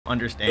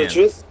understand. The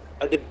truth,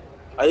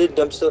 I did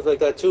dumb stuff like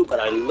that too, but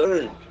I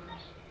learned.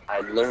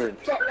 Like,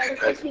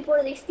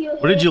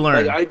 What did you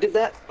learn? like I did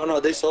that. Oh no,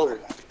 they sold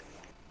it.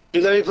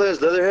 Can you let me play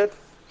as Leatherhead,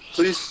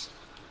 please?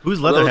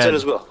 Who's Level 10 Leatherhead?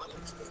 as well.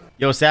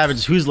 Yo,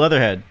 Savage, who's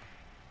Leatherhead?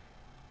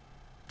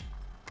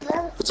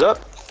 What's up?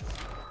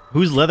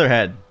 Who's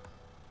Leatherhead?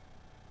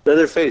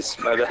 Leatherface,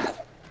 my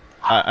bad.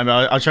 I mean,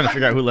 I was trying to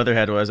figure out who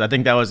Leatherhead was. I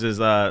think that was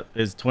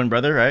his twin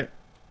brother, right?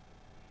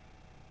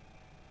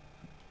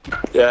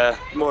 Yeah,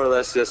 more or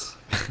less, yes.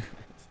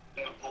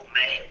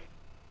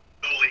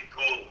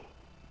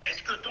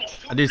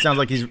 That dude sounds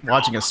like he's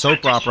watching a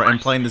soap opera and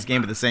playing this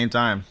game at the same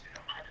time.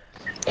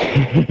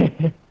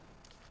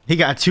 He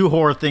got two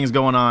horror things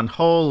going on.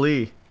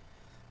 Holy.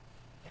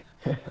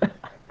 The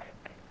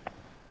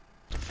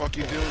fuck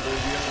you doing? Go the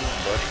other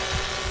one, buddy.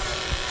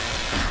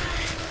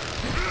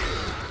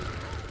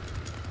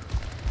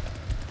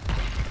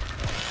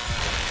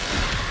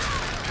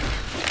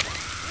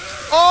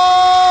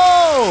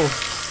 Oh!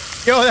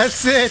 Yo,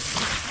 that's it.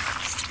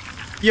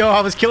 Yo,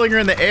 I was killing her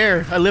in the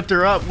air. I lift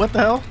her up. What the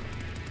hell?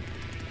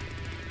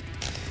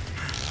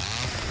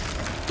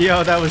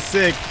 Yo, that was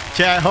sick.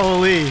 Chat,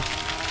 holy.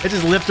 I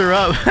just lift her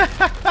up.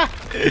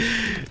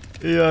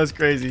 Yo, that's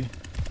crazy.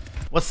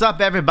 What's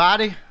up,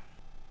 everybody?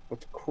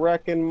 What's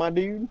cracking, my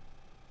dude?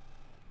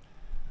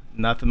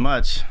 Nothing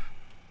much.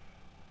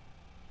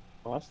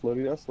 Oh, that's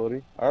slutty, that's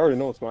slutty. I already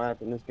know what's gonna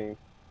happen in this game.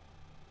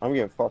 I'm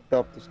getting fucked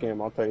up this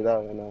game, I'll tell you that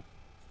right now.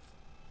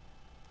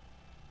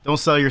 Don't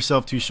sell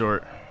yourself too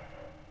short.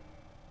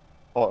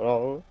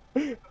 Oh,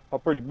 no. I'm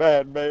pretty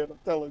bad, man, I'm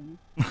telling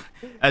you.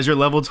 As you're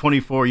level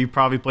 24, you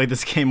probably played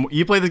this game.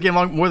 You played this game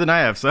more than I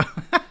have, so.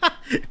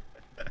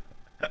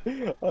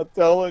 I'm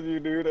telling you,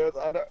 dude.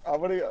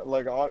 I'm gonna,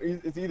 like,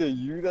 it's either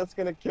you that's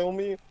gonna kill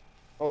me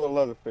or the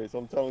Leatherface.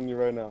 I'm telling you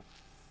right now.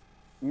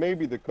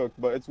 Maybe the cook,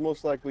 but it's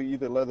most likely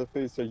either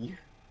Leatherface or you.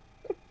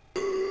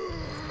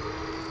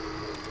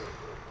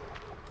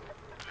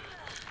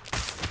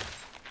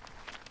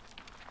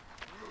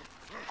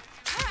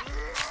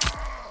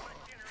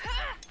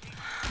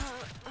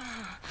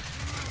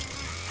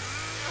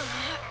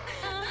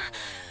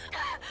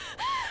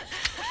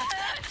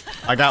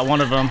 I got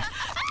one of them.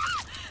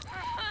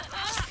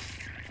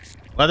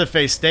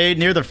 Leatherface, stay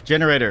near the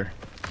generator.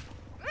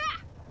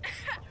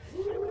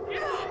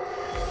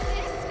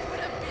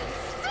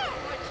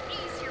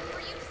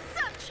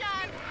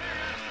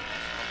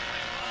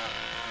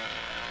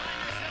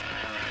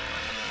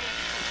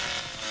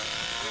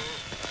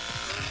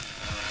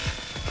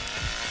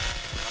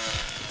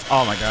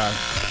 Oh my god.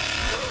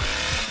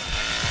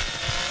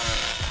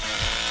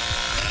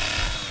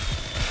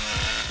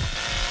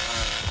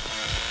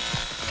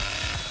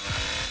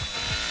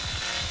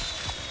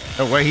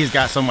 No way he's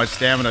got so much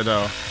stamina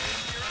though.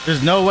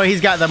 There's no way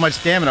he's got that much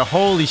stamina.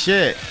 Holy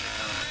shit.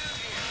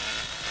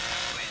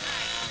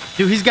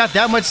 Dude, he's got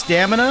that much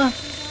stamina?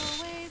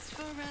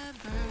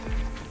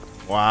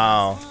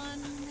 Wow.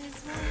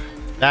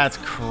 That's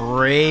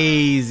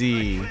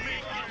crazy.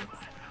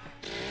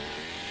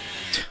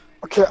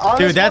 Okay,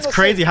 dude, that's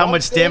crazy how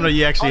much stamina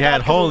you actually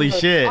had. Holy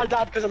shit. I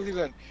died because of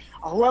Leland.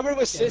 Whoever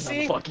was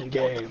Sissy, fucking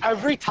game.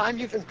 Every time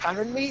you've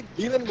encountered me,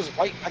 Leland was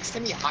right next to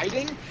me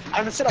hiding,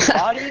 and instead of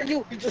bodying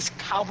you, he just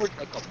cowered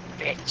like a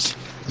bitch.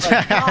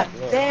 Like, God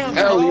damn,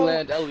 bro.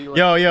 Leland.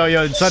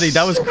 Yo, Sonny,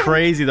 that was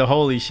crazy, the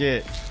holy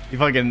shit. You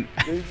fucking...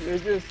 They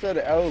just said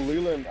L.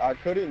 Leland. I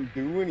couldn't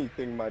do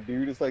anything, my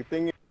dude. It's like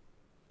thinking...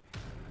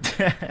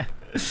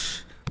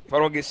 If I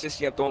don't get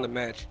Sissy, I'm throwing the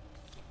match.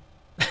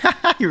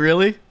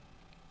 Really?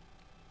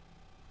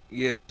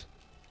 Yeah.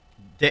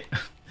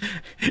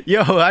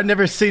 Yo, I've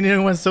never seen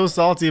anyone so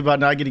salty about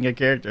not getting a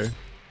character.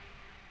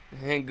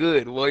 Ain't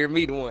good. Well, you're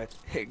meeting one.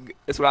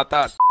 That's what I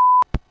thought.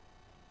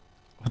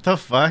 What the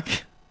fuck?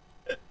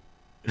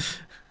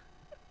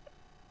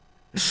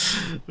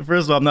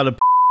 First of all, I'm not a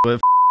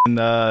but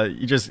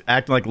you just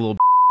acting like a little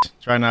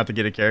trying not to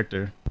get a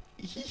character.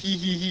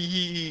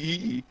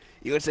 You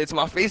gonna say it to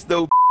my face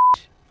though?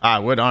 I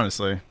would,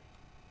 honestly.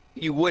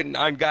 You wouldn't.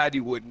 On God,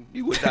 you wouldn't.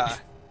 You would die.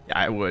 Yeah,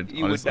 I would,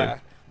 You honestly. would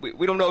die.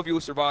 We don't know if you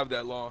would survive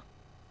that long.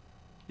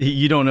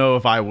 You don't know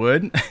if I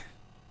would?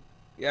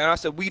 Yeah, and I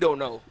said we don't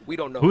know. We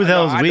don't know. Who the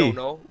hell is we? I don't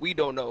know. We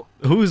don't know.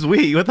 Who's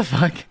we? What the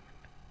fuck?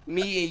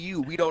 Me and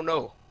you. We don't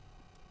know.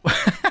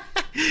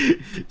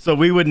 So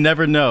we would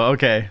never know.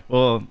 Okay.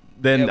 Well,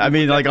 then Yeah, I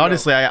mean, like,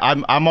 honestly,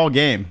 I'm all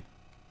game.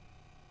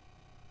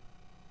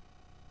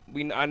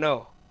 I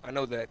know. I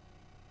know that.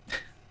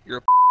 You're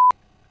a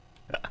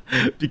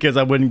Because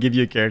I wouldn't give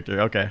you a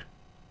character. Okay.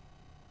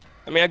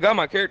 I mean, I got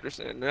my character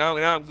set. Now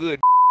I'm good.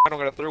 I don't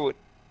gotta throw it.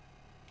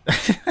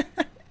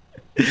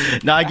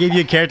 No, I gave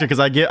you a character because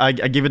I give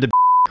it to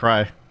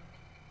cry.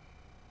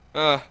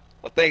 Well,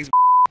 thanks.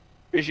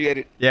 Appreciate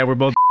it. Yeah, we're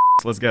both.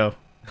 Let's go.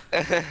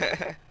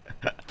 And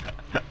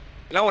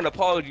I want to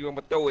apologize. I'm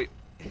gonna throw it.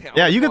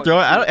 Yeah, you can throw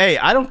it. Hey,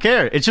 I don't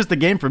care. It's just a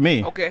game for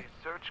me. Okay.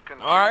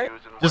 All right.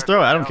 Just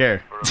throw it. I don't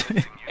care.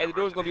 Hey, the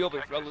door's gonna be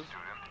open, fellas.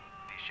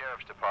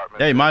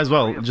 Yeah, you might as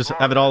well just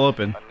have it all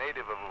open.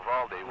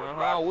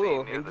 I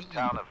will.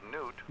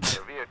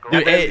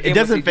 Dude, it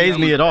doesn't phase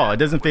me at all. It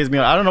doesn't phase me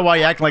at all. I don't know why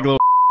you acting like a little.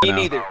 Me now.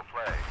 neither.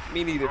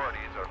 Me neither.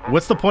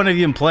 What's the point of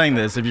even playing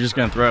this if you're just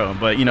gonna throw?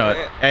 But you know,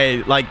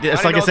 hey, like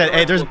it's like I said,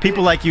 hey, there's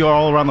people like you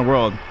all around the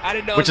world, I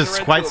didn't know which it was is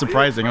the quite rental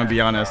surprising. I'm gonna be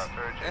honest.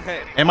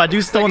 And my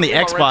dude's still on the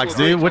Like, it's my Xbox, rental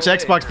dude. Which play.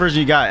 Xbox version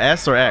you got?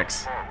 S or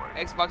X?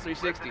 Xbox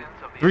 360.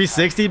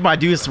 360. My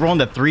dude's throwing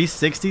the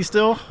 360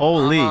 still.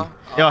 Holy,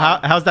 Uh-huh. yo,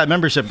 how's that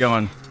membership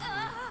going?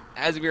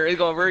 As we it's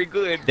going very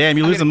good. Damn,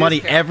 you're I get losing a money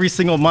discount. every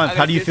single month. I get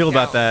How a do you feel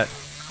about discount. that?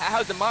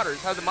 How's the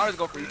modders? How's the modders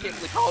go for? You can't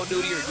play Call of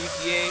Duty or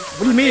GTA.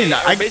 What do you mean?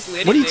 Or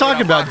basically What are you anything talking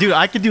without about, dude? modders.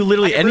 I could do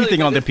literally I can barely anything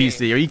play on the this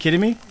PC. Are you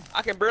kidding me?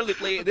 I can barely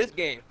play this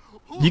game.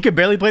 You could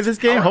barely play this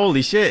game?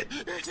 Holy shit.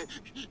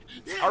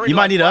 I already You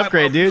might lost need to 5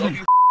 upgrade, dude.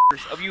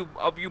 Of you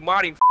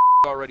modding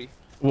already.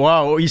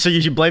 Whoa, so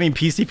you're blaming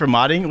PC for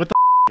modding? What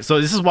the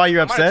So this is why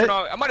you're upset?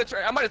 I might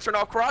have turned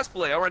off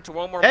crossplay. I went to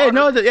one more. Hey,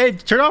 modder. no, hey,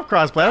 turn off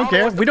crossplay. I don't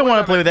care. what's the We don't point want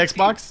to of play with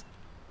having PC? Xbox.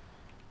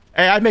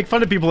 Hey, I make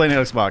fun of people playing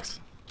Xbox.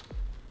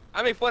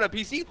 I make fun of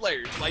PC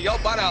players. Like y'all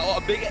bought a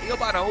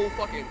whole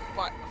fucking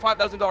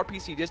 $5,000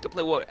 PC just to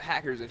play what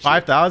hackers and shit.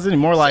 5,000?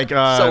 More like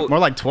So- more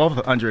like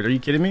 1,200. Are you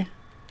kidding me?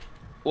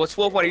 Well, it's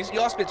 1,200.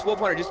 Y'all spent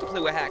 1,200 just to play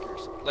with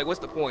hackers. Like, what's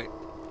the point?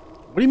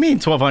 What do you mean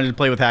 1,200 to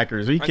play with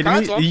hackers? Are you On kidding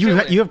console, I'm me?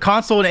 chilling. You have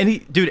console and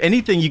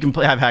anything you can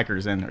have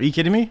hackers in. Are you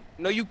kidding me?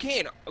 No, you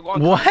can't.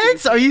 On What?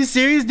 PC. Are you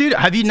serious, dude?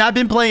 Have you not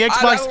been playing don't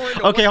Xbox? really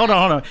know Okay, what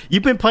hold on.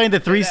 You've been playing the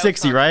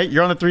 360, time. right?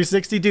 You're on the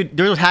 360, dude.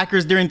 There was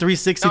hackers during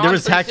 360. No, There I'm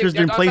was hackers 360.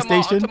 during I'm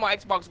talking PlayStation.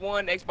 about Xbox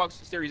One,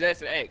 Xbox Series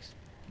S, and X.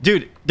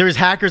 Dude, there's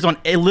hackers on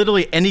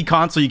literally any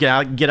console you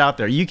can get out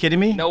there. Are you kidding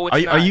me? No, it's are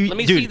not. you, Let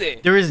me dude, see then.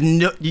 There is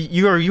no.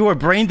 You are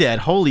brain dead.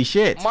 Holy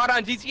shit. Mod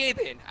on GTA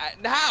then.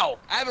 How?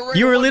 I haven't read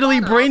You are one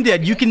literally modder on brain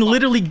dead. You can Xbox.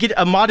 literally get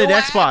a modded No,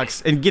 I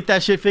Xbox and get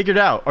that shit figured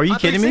out. Are you On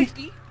kidding me?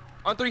 360?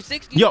 On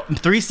 360? Yo,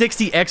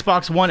 360,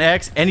 Xbox One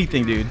X,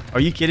 anything, dude. Are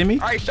you kidding me?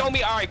 All right, show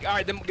me. All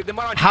right. Then mod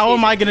on GTA. How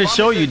am I gonna Mod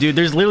show on you, dude?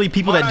 There's literally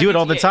people mod that on do it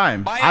all the GTA.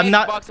 time. Buy I'm an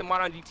not, Xbox and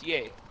mod on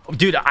GTA.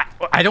 dude.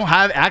 I don't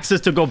have access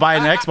to go buy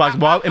an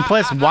Xbox. And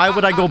plus, why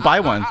would I go buy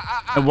one?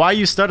 And why are you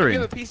You stuttering?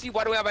 have a PC.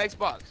 Why do we have an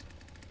Xbox?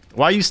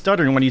 Why are you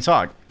stuttering when you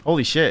talk?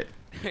 Holy shit.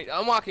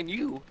 I'm mocking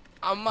you.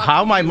 I'm mocking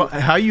How am I? you.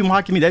 How are you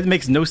mocking me? That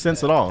makes no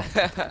sense at all.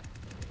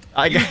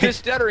 You just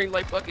stuttering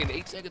like fucking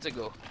 8 seconds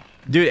ago.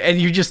 Dude, and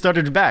you just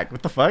stuttered back.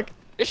 What the fuck?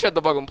 Just shut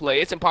the fuck and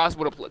play. It's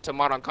impossible to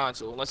mod on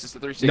console unless it's the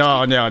 360.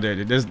 No,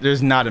 dude.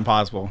 There's not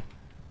impossible.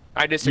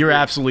 I disagree. You're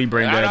absolutely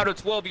brain Out dead. of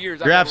 12 years,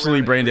 You're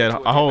absolutely brain dead.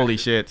 Holy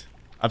shit.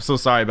 I'm so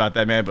sorry about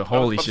that, man, but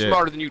holy I'm shit.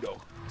 smarter than you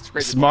though. It's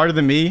crazy. Smarter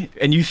than me?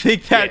 And you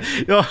think that?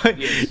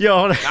 Yes. Yo,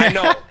 hold on. I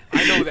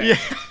know that. Yeah.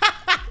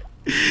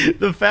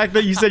 The fact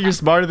that you said you're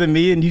smarter than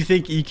me and you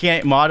think you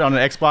can't mod on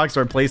an Xbox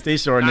or a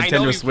PlayStation or a I know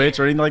Nintendo you Switch can't.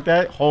 or anything like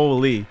that?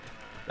 Holy.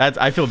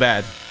 I feel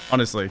bad,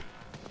 honestly.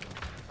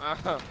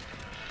 Uh-huh.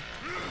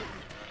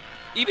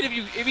 Even if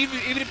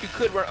you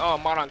could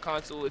run mod on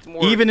console, it's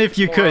more. Even if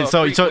you it's could,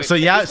 more, so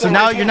yeah, It's so more-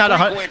 now it's you're more not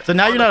frequent so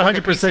now you're on not the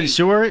 100 percent PC.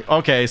 sure.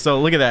 Okay,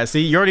 so look at that.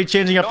 See, you're already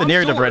changing up No, the I'm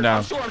narrative sure, right now.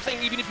 I'm sure. I'm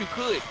saying even if you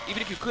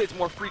could, it's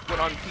more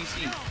frequent on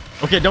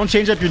PC. Okay, don't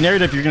change up your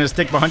narrative. If you're gonna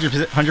stick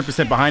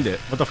 100% behind it.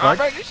 What the fuck?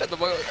 Alright, just shut the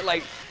fuck.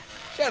 Like,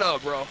 shut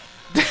up, bro.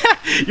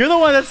 You're the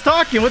one that's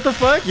talking. What the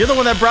fuck? You're the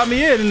one that brought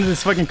me in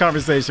this fucking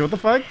conversation. What the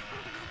fuck?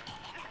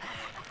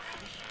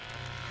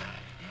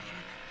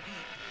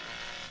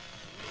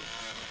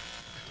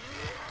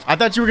 I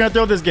thought you were gonna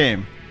throw this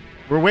game.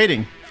 We're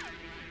waiting.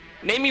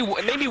 Name me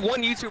one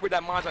YouTuber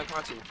that mods on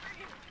console.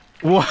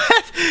 What?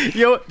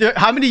 Yo,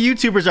 how many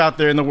YouTubers out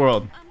there in the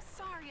world?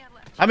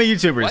 How many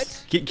YouTubers?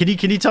 What?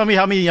 Can you tell me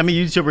how many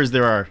YouTubers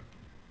there are?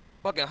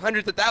 Fucking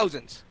hundreds of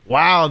thousands.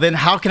 Wow. Then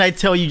how can I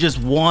tell you just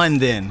one?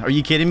 Then are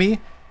you kidding me?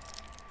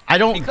 I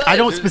don't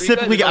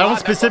specifically there's a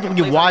lot that fucking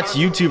plays watch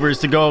on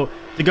YouTubers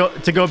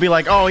to go be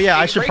like, oh yeah,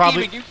 I should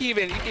probably. You can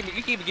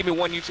even give me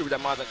one YouTuber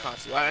that mods on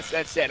console.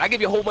 That's it. I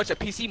give you a whole bunch of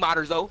PC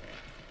modders though.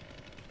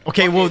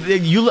 Okay, well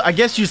I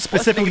guess you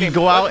specifically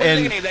go out What's the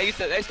and nigga name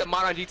that used to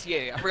mod on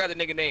GTA? I forgot the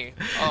nigga name.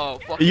 Oh,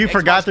 fucking you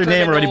forgot Xbox their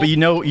name already,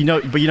 Criminal.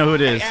 but you know who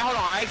it is. Hey, hold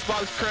on,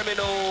 Xbox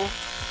Criminal,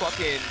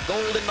 fucking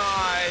Golden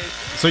Eyes.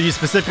 So you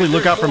specifically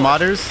look out for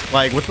modders?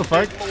 Like what the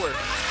fuck? There's more.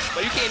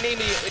 But you can't name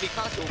any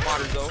console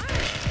modders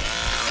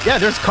though. Yeah,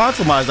 there's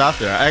console mods out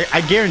there.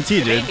 I guarantee,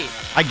 dude. Name me.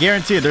 I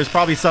guarantee there's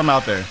probably some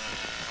out there.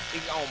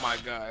 Oh my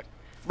god.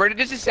 Bro,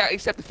 just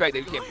accept the fact that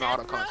you can't mod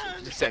on console.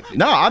 Just accept it.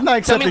 No, I'm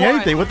not Tell me accepting why.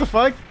 anything. What the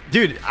fuck?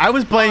 Dude, I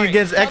was playing Alright,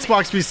 against tell me-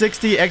 Xbox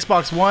 360,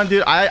 Xbox One,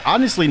 dude. I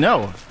honestly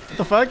know. What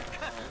the fuck?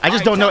 I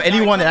just don't know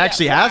anyone that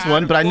actually has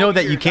one, but I know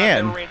that you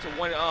can.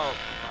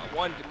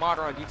 One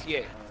modder on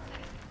GTA.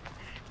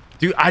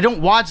 Dude, I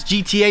don't watch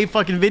GTA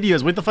fucking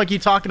videos. What the fuck are you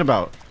talking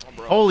about?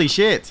 bro. Holy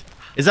shit.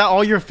 Is that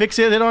all you're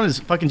fixated on is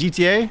fucking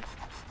GTA?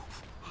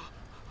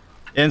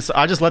 And so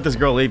I just let this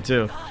girl leave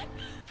too.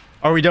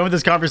 Are we done with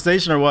this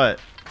conversation or what?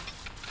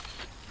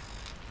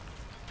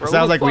 Bro, It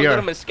sounds like we Let are.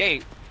 him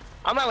escape.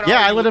 I'm not gonna Yeah,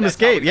 I argue let with him that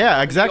escape. topic. Yeah,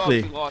 You exactly.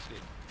 obviously lost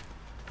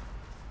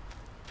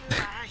it.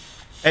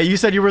 Hey, you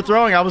said you were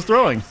throwing. I was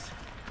throwing.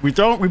 We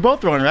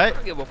both throwing, right? I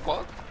don't give a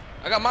fuck.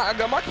 I got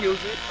my kills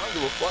in. I don't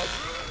give a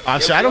fuck.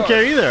 I don't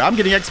care either. I'm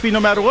getting XP no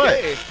matter what.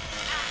 Okay.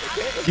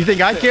 You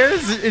think I care?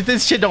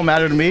 This shit don't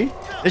matter to me.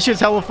 This shit's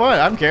hella fun.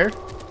 I don't care.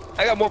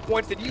 I got more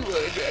points than you. You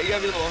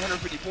have a little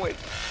 150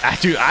 points.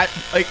 Dude,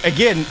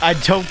 again, I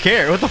don't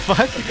care. What the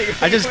fuck?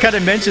 I just kind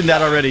of mentioned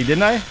that already,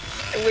 didn't I?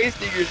 I'm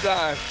wasting your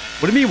time.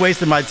 What do you mean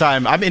wasting my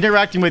time? I'm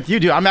interacting with you,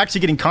 dude. I'm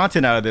actually getting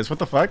content out of this. What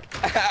the fuck?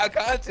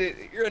 Content.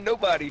 You're a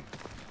nobody.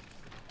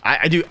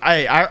 I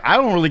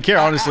don't really care,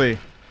 honestly.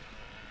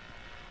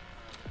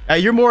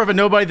 You're more of a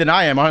nobody than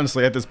I am,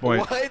 honestly, at this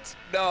point. What?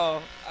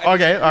 No.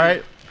 Okay, all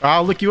right.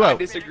 I'll look you I up.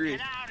 disagree.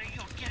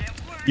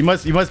 You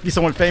must be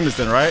someone famous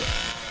then, right?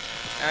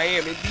 I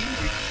am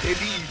indeed.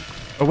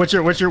 Or what's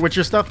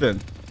your stuff then?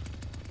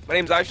 My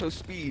name's I Show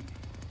Speed.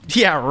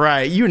 Yeah,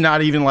 right. You're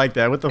not even like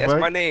that. What the fuck?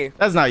 That's my name.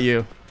 That's not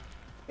you.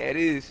 Yeah, it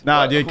is.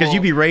 Nah, dude, because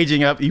you'd be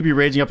raging up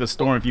the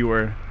storm if you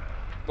were.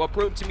 Well,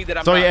 prove to me that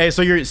I'm So not.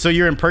 yeah, so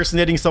you're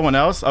impersonating someone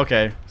else?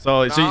 Okay.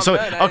 So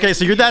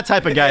you're that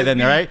type of guy then,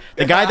 right?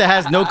 The guy that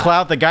has no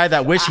clout, the guy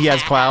that wish he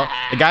has clout,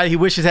 the guy he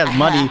wishes has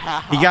money.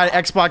 He got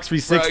an Xbox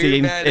 360 bro,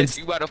 you're mad and that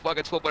you got a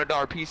fucking $1,200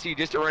 PC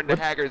just to run the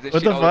hackers and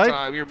what shit the all fuck? the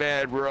time. You're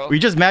mad, bro. You're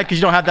just mad because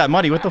you don't have that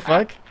money. What the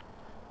fuck?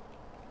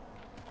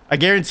 I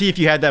guarantee if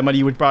you had that money,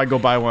 you would probably go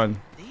buy one.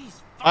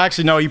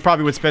 Actually, no, you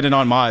probably would spend it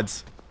on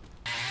mods.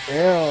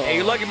 Damn. Hey,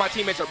 you're lucky my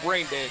teammates are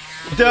brain dead.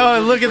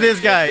 Dude, look at this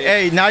guy.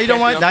 Hey, now you don't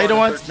want to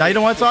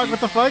talk? What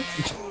the fuck?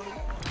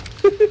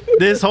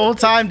 This whole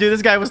time, dude,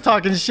 this guy was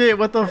talking shit.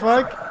 What the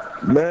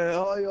fuck? Man,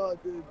 all y'all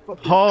did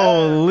fucking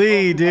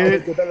Holy, ass.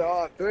 dude.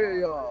 All three of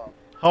y'all.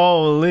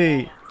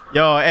 Holy.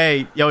 Yo,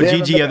 hey, yo,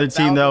 Damn, GG other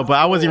team though, but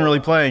I wasn't even really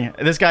 $1,000. playing.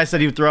 This guy said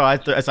he would throw. I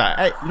said,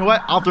 hey, you know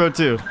what? I'll throw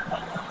too.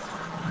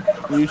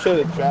 You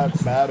should have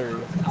trapped battery.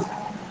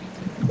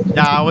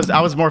 Yeah, I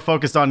was more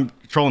focused on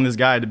trolling this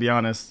guy, to be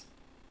honest.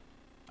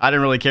 I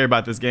didn't really care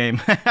about this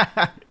game.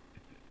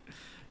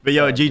 But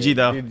yo, GG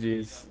though.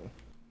 GG's.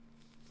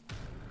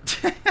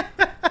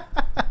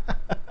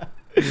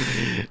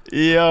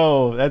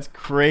 Yo, that's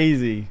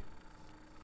crazy.